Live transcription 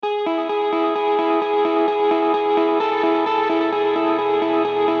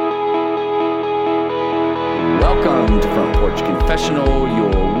Porch Confessional, your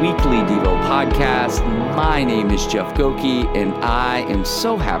weekly Devo podcast. My name is Jeff Goki, and I am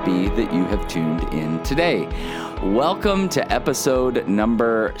so happy that you have tuned in today. Welcome to episode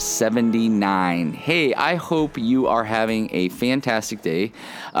number 79. Hey, I hope you are having a fantastic day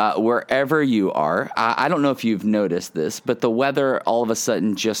wherever you are. I don't know if you've noticed this, but the weather all of a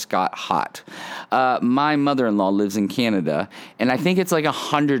sudden just got hot. My mother-in-law lives in Canada, and I think it's like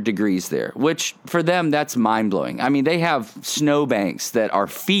 100 degrees there, which for them, that's mind-blowing. I mean, they have snowbanks that are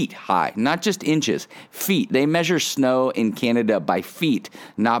feet high, not just inches, feet. They measure snow in Canada by feet,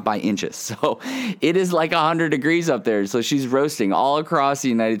 not by inches. So it is like 100 degrees up there. So she's roasting all across the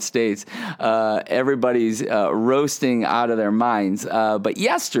United States. Everybody's roasting out of their minds. But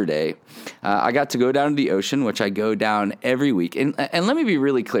yesterday, I got to go down to the ocean, which I go down every week. And let me be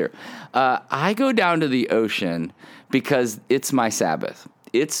really clear. I go down to the ocean because it's my Sabbath.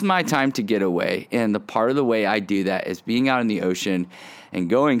 It's my time to get away. And the part of the way I do that is being out in the ocean and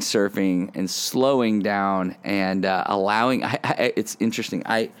going surfing and slowing down and allowing. It's interesting.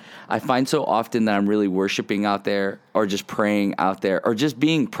 I find so often that I'm really worshiping out there or just praying out there or just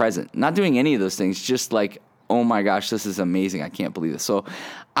being present, not doing any of those things, just like, oh my gosh, this is amazing. I can't believe this. So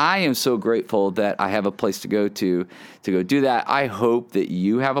I am so grateful that I have a place to go go do that. I hope that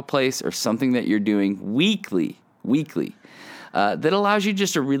you have a place or something that you're doing weekly, that allows you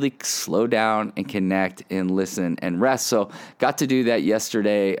just to really slow down and connect and listen and rest. So got to do that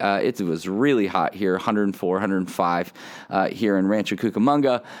yesterday. It was really hot here, 104, 105 here in Rancho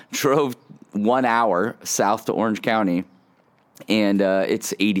Cucamonga. Drove 1 hour south to Orange County. And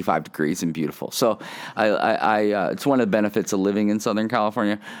it's 85 degrees and beautiful. So it's one of the benefits of living in Southern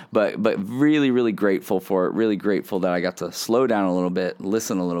California, but really, really grateful for it. Really grateful that I got to slow down a little bit,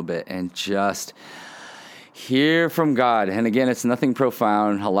 listen a little bit, and just hear from God. And again, it's nothing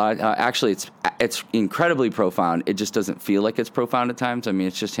profound. Actually, it's incredibly profound. It just doesn't feel like it's profound at times. I mean,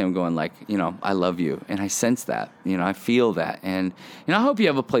 it's just him going like, I love you. And I sense that, I feel that. And, I hope you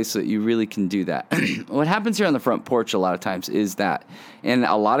have a place that you really can do that. What happens here on the front porch a lot of times is that, and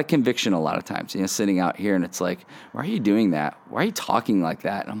a lot of conviction a lot of times, sitting out here and it's like, why are you doing that? Why are you talking like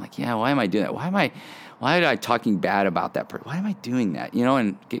that? And I'm like, yeah, why am I doing that? Why am I talking bad about that person? Why am I doing that?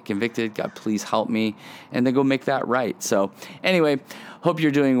 And get convicted. God, please help me. And then go make that right. So anyway, hope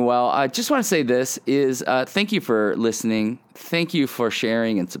you're doing well. I just want to say this is thank you for listening. Thank you for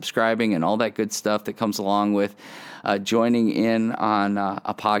sharing and subscribing and all that good stuff that comes along with joining in on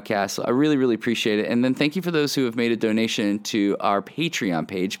a podcast. So I really, really appreciate it. And then thank you for those who have made a donation to our Patreon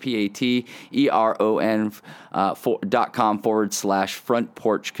page, patreon.com/Front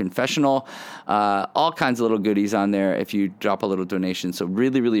Porch Confessional. All kinds of little goodies on there if you drop a little donation. So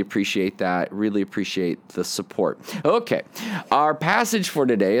really, really appreciate that. Really appreciate the support. Okay, our passage for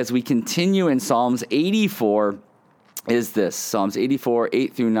today as we continue in Psalms 84 is this. Psalms 84,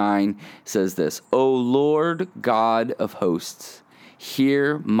 8 through 9 says this: O Lord God of hosts,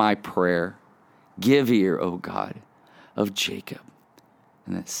 hear my prayer. Give ear, O God of Jacob.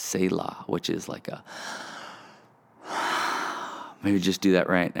 And that's Selah, which is like a... Maybe just do that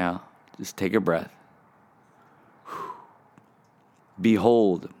right now. Just take a breath.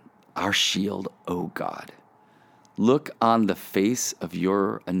 Behold, our shield, O God. Look on the face of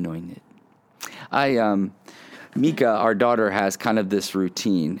your anointed. Mika, our daughter, has kind of this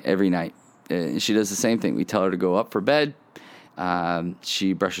routine every night. She does the same thing. We tell her to go up for bed.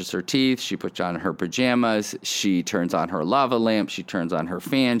 She brushes her teeth. She puts on her pajamas. She turns on her lava lamp. She turns on her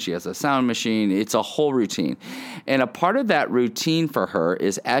fan. She has a sound machine. It's a whole routine. And a part of that routine for her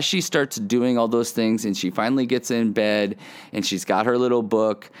is as she starts doing all those things and she finally gets in bed and she's got her little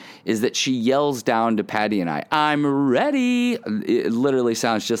book, is that she yells down to Patty and I, "I'm ready." It literally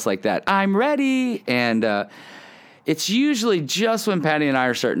sounds just like that. "I'm ready." And it's usually just when Patty and I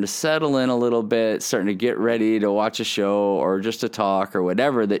are starting to settle in a little bit, starting to get ready to watch a show or just to talk or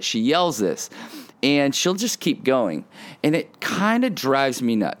whatever, that she yells this. And she'll just keep going. And it kind of drives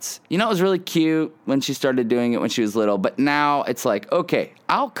me nuts. It was really cute when she started doing it when she was little. But now it's like, okay,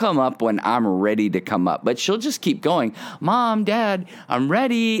 I'll come up when I'm ready to come up. But she'll just keep going. "Mom, Dad, I'm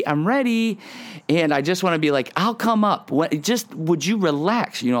ready. I'm ready." And I just want to be like, I'll come up. Would you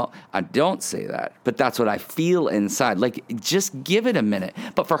relax? I don't say that. But that's what I feel inside. Like, just give it a minute.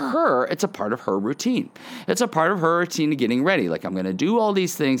 But for her, it's a part of her routine. It's a part of her routine of getting ready. Like, I'm going to do all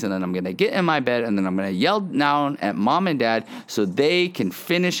these things, and then I'm going to get in my bed, and then I'm going to yell down at Mom and Dad so they can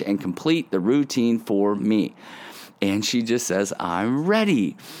finish and complete the routine for me. And she just says, "I'm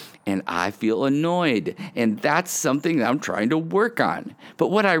ready." And I feel annoyed. And that's something that I'm trying to work on. But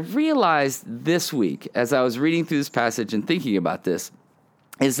what I realized this week, as I was reading through this passage and thinking about this,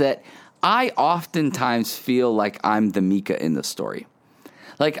 is that I oftentimes feel like I'm the Micah in the story.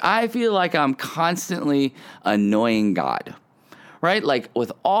 Like, I feel like I'm constantly annoying God, right? Like,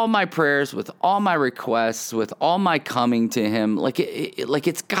 with all my prayers, with all my requests, with all my coming to him, like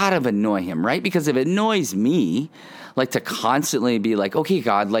it's got to annoy him, right? Because if it annoys me, like, to constantly be like, okay,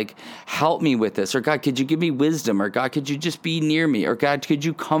 God, like, help me with this, or God, could you give me wisdom, or God, could you just be near me, or God, could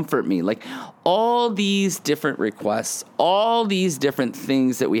you comfort me? Like, all these different requests, all these different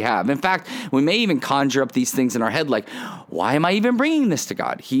things that we have. In fact, we may even conjure up these things in our head, like, why am I even bringing this to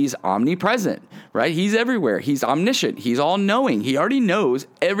God? He's omnipresent, right? He's everywhere. He's omniscient. He's all-knowing. He already knows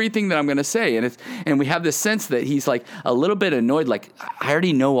everything that I'm going to say. And we have this sense that he's like a little bit annoyed, like, I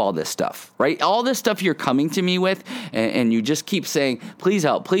already know all this stuff, right? All this stuff you're coming to me with, and you just keep saying, please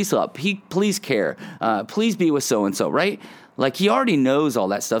help, please care, please be with so-and-so, right? Like, he already knows all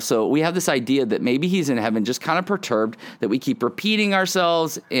that stuff. So we have this idea that maybe he's in heaven just kind of perturbed, that we keep repeating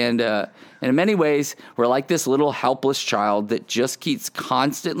ourselves. And in many ways, we're like this little helpless child that just keeps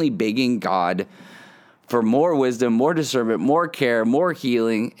constantly begging God for more wisdom, more discernment, more care, more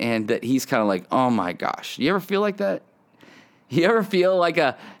healing. And that he's kind of like, oh my gosh. You ever feel like that? You ever feel like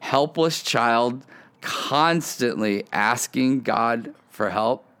a helpless child constantly asking God for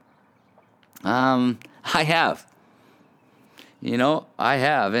help? I have. I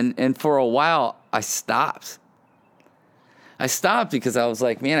have. And for a while, I stopped. Because I was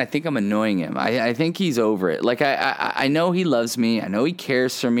like, man, I think I'm annoying him. I think he's over it. Like, I know he loves me. I know he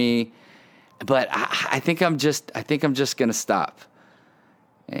cares for me. But I think I'm just going to stop.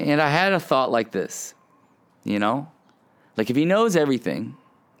 And I had a thought like this, Like, if he knows everything,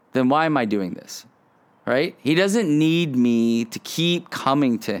 then why am I doing this? Right? He doesn't need me to keep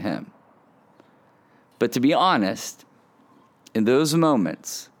coming to him. But to be honest, in those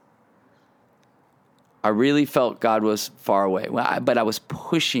moments, I really felt God was far away, but I was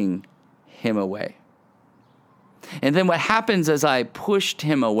pushing him away. And then what happens as I pushed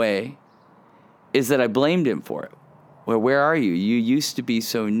him away is that I blamed him for it. Well, where are you? You used to be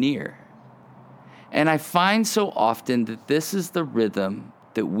so near. And I find so often that this is the rhythm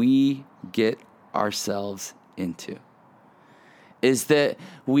that we get ourselves into, is that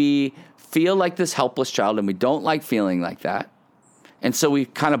we feel like this helpless child, and we don't like feeling like that. And so we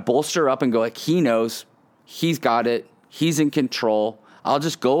kind of bolster up and go like, he knows, he's got it, he's in control. I'll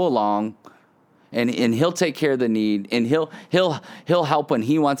just go along, and he'll take care of the need, and he'll help when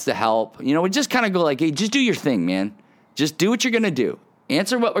he wants to help. We just kind of go like, hey, just do your thing, man. Just do what you're going to do.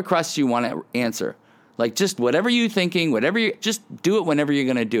 Answer what requests you want to answer. Like, just whatever you're thinking, just do it whenever you're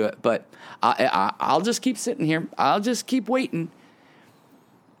going to do it. But I'll just keep sitting here. I'll just keep waiting.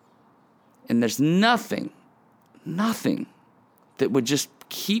 And there's nothing that would just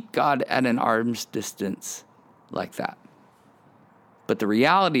keep God at an arm's distance like that. But the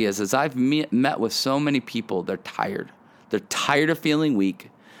reality is I've met with so many people, they're tired. They're tired of feeling weak.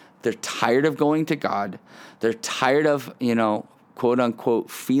 They're tired of going to God. They're tired of, quote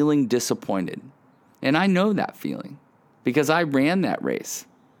unquote, feeling disappointed. And I know that feeling because I ran that race.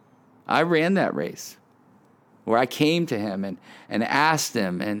 Where I came to him and asked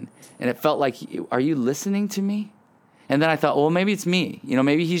him, and it felt like, are you listening to me? And then I thought, well, maybe it's me.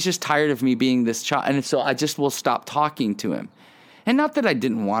 Maybe he's just tired of me being this child. And so I just will stop talking to him. And not that I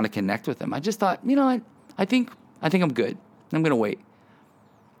didn't want to connect with him. I just thought, I think I'm good. I'm going to wait.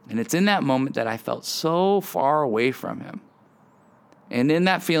 And it's in that moment that I felt so far away from him. And in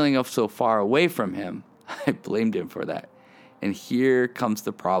that feeling of so far away from him, I blamed him for that. And here comes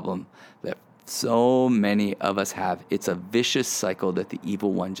the problem that so many of us have. It's a vicious cycle that the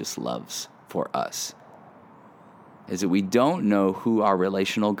evil one just loves for us. Is that we don't know who our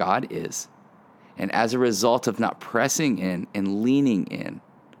relational God is. And as a result of not pressing in and leaning in,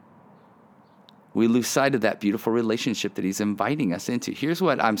 we lose sight of that beautiful relationship that he's inviting us into. Here's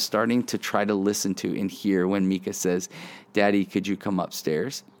what I'm starting to try to listen to and hear when Micah says, Daddy, could you come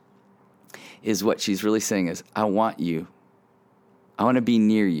upstairs? Is what she's really saying is, I want you. I want to be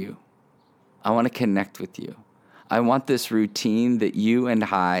near you. I want to connect with you. I want this routine that you and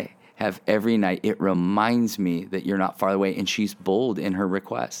I have every night. It reminds me that you're not far away. And she's bold in her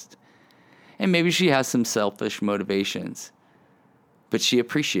request. And maybe she has some selfish motivations, but she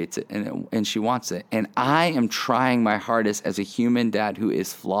appreciates it and she wants it. And I am trying my hardest as a human dad who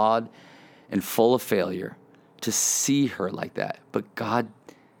is flawed and full of failure to see her like that. But God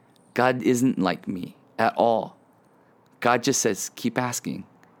isn't like me at all. God just says, keep asking,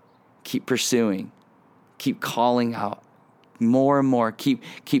 keep pursuing, keep calling out more and more, keep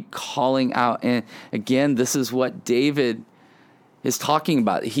calling out. And again, this is what David is talking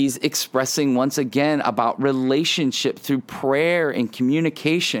about. He's expressing once again about relationship through prayer and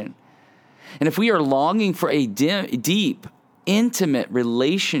communication. And if we are longing for a deep, intimate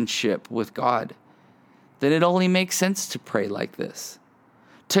relationship with God, then it only makes sense to pray like this,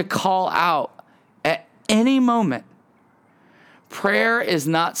 to call out at any moment. Prayer is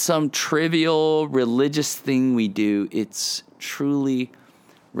not some trivial religious thing we do. It's truly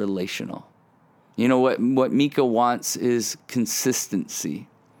relational. You know, what Mika wants is consistency.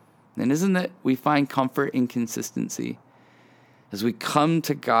 And isn't it we find comfort in consistency? As we come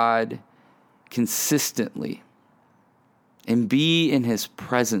to God consistently and be in his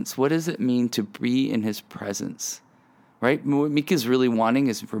presence. What does it mean to be in his presence? Right? What Mika's really wanting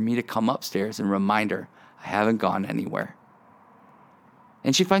is for me to come upstairs and remind her, I haven't gone anywhere.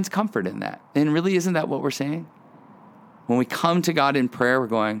 And she finds comfort in that. And really, isn't that what we're saying? When we come to God in prayer, we're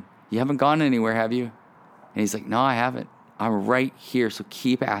going, you haven't gone anywhere, have you? And he's like, no, I haven't. I'm right here. So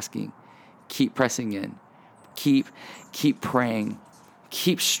keep asking, keep pressing in, keep praying,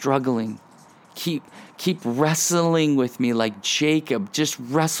 keep struggling, keep wrestling with me like Jacob. Just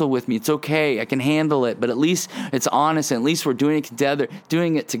wrestle with me. It's okay. I can handle it. But at least it's honest. And at least we're doing it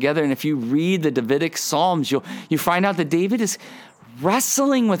together. And if you read the Davidic Psalms, you find out that David is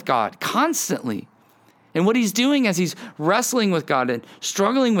wrestling with God constantly. And what he's doing as he's wrestling with God and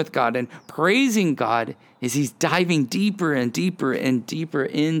struggling with God and praising God is he's diving deeper and deeper and deeper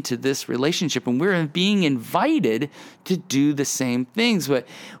into this relationship. And we're being invited to do the same things. But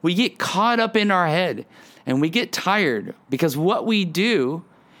we get caught up in our head and we get tired because what we do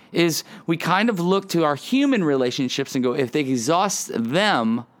is we kind of look to our human relationships and go, if they exhaust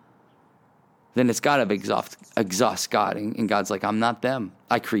them, then it's got to exhaust God. And God's like, I'm not them.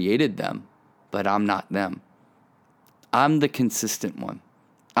 I created them, but I'm not them. I'm the consistent one.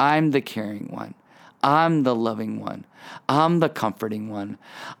 I'm the caring one. I'm the loving one. I'm the comforting one.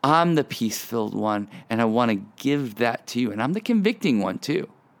 I'm the peace-filled one. And I want to give that to you. And I'm the convicting one too.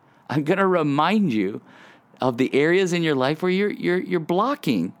 I'm going to remind you of the areas in your life where you're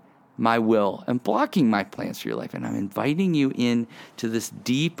blocking my will and blocking my plans for your life. And I'm inviting you in to this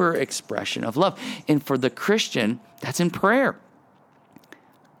deeper expression of love. And for the Christian, that's in prayer.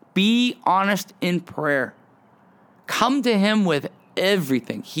 Be honest in prayer. Come to him with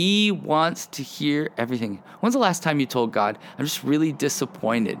everything. He wants to hear everything. When's the last time you told God, I'm just really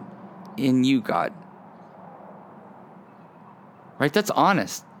disappointed in you, God? Right? That's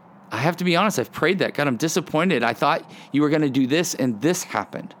honest. I have to be honest. I've prayed that. God, I'm disappointed. I thought you were going to do this and this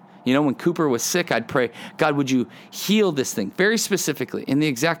happened. You know, when Cooper was sick, I'd pray, God, would you heal this thing? Very specifically. And the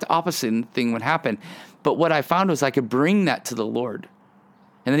exact opposite thing would happen. But what I found was I could bring that to the Lord.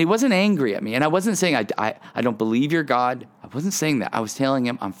 And then he wasn't angry at me. And I wasn't saying, I don't believe you're God. I wasn't saying that. I was telling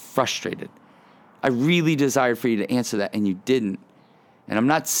him I'm frustrated. I really desired for you to answer that, and you didn't. And I'm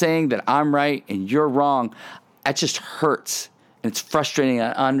not saying that I'm right and you're wrong. That just hurts. And it's frustrating.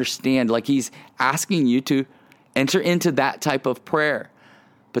 I understand. Like he's asking you to enter into that type of prayer.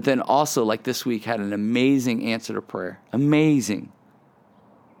 But then also, like this week, had an amazing answer to prayer. Amazing.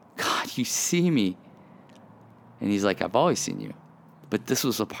 God, you see me. And he's like, I've always seen you. But this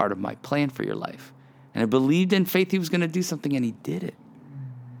was a part of my plan for your life. And I believed in faith he was going to do something, and he did it.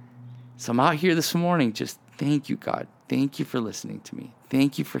 So I'm out here this morning just thank you, God. Thank you for listening to me.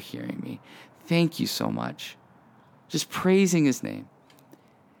 Thank you for hearing me. Thank you so much. Just praising his name.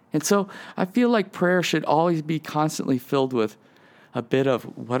 And so I feel like prayer should always be constantly filled with a bit of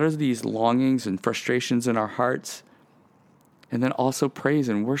what are these longings and frustrations in our hearts? And then also praise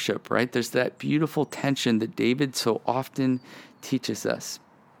and worship, right? There's that beautiful tension that David so often teaches us.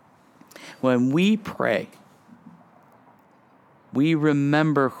 When we pray, we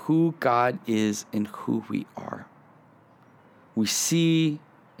remember who God is and who we are. We see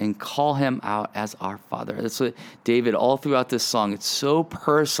and call him out as our Father. That's what David, all throughout this song, it's so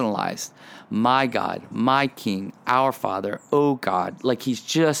personalized. My God, my King, our Father, oh God. Like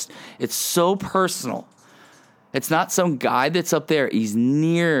it's so personal. It's not some guy that's up there. He's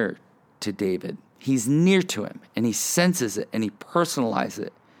near to David. He's near to him, and he senses it, and he personalizes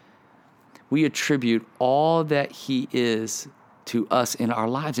it. We attribute all that he is to us in our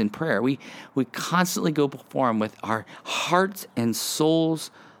lives in prayer. We constantly go before him with our hearts and souls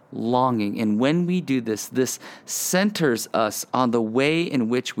longing. And when we do this centers us on the way in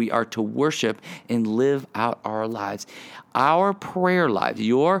which we are to worship and live out our lives. Our prayer lives,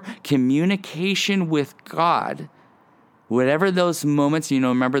 your communication with God, whatever those moments,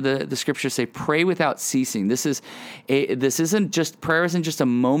 remember the scriptures say, pray without ceasing. Prayer isn't just a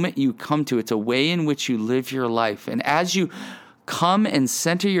moment you come to. It's a way in which you live your life. And as you come and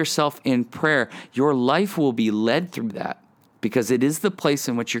center yourself in prayer, your life will be led through that. because it is the place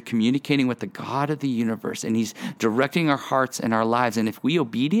in which you're communicating with the God of the universe, and he's directing our hearts and our lives. And if we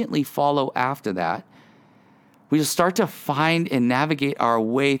obediently follow after that, we'll start to find and navigate our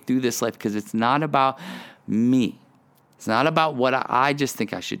way through this life, because it's not about me. It's not about what I just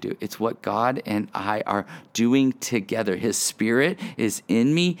think I should do. It's what God and I are doing together. His Spirit is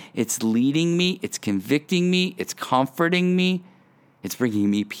in me. It's leading me. It's convicting me. It's comforting me. It's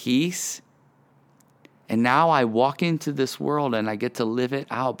bringing me peace. And now I walk into this world and I get to live it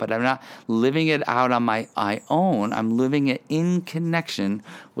out, but I'm not living it out on my own. I'm living it in connection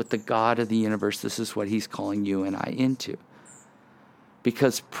with the God of the universe. This is what he's calling you and I into.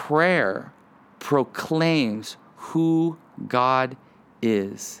 Because prayer proclaims who God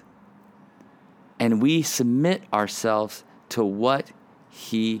is. And we submit ourselves to what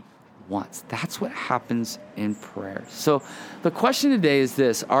he wants. That's what happens in prayer. So the question today is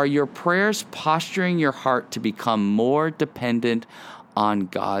this: are your prayers posturing your heart to become more dependent on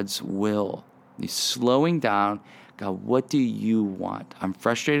God's will? You're slowing down. God, what do you want? I'm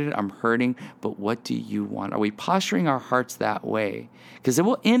frustrated, I'm hurting, but what do you want? Are we posturing our hearts that way? Because it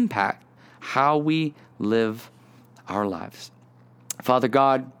will impact how we live our lives. Father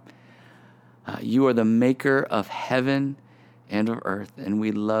God, you are the maker of heaven and of earth, and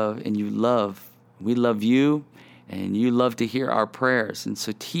we love you, and you love to hear our prayers. And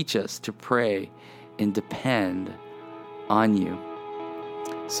so teach us to pray and depend on you.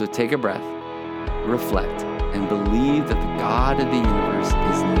 So take a breath, reflect, and believe that the God of the universe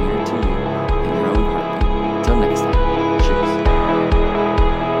is near to you in your own heartbeat. Until next time.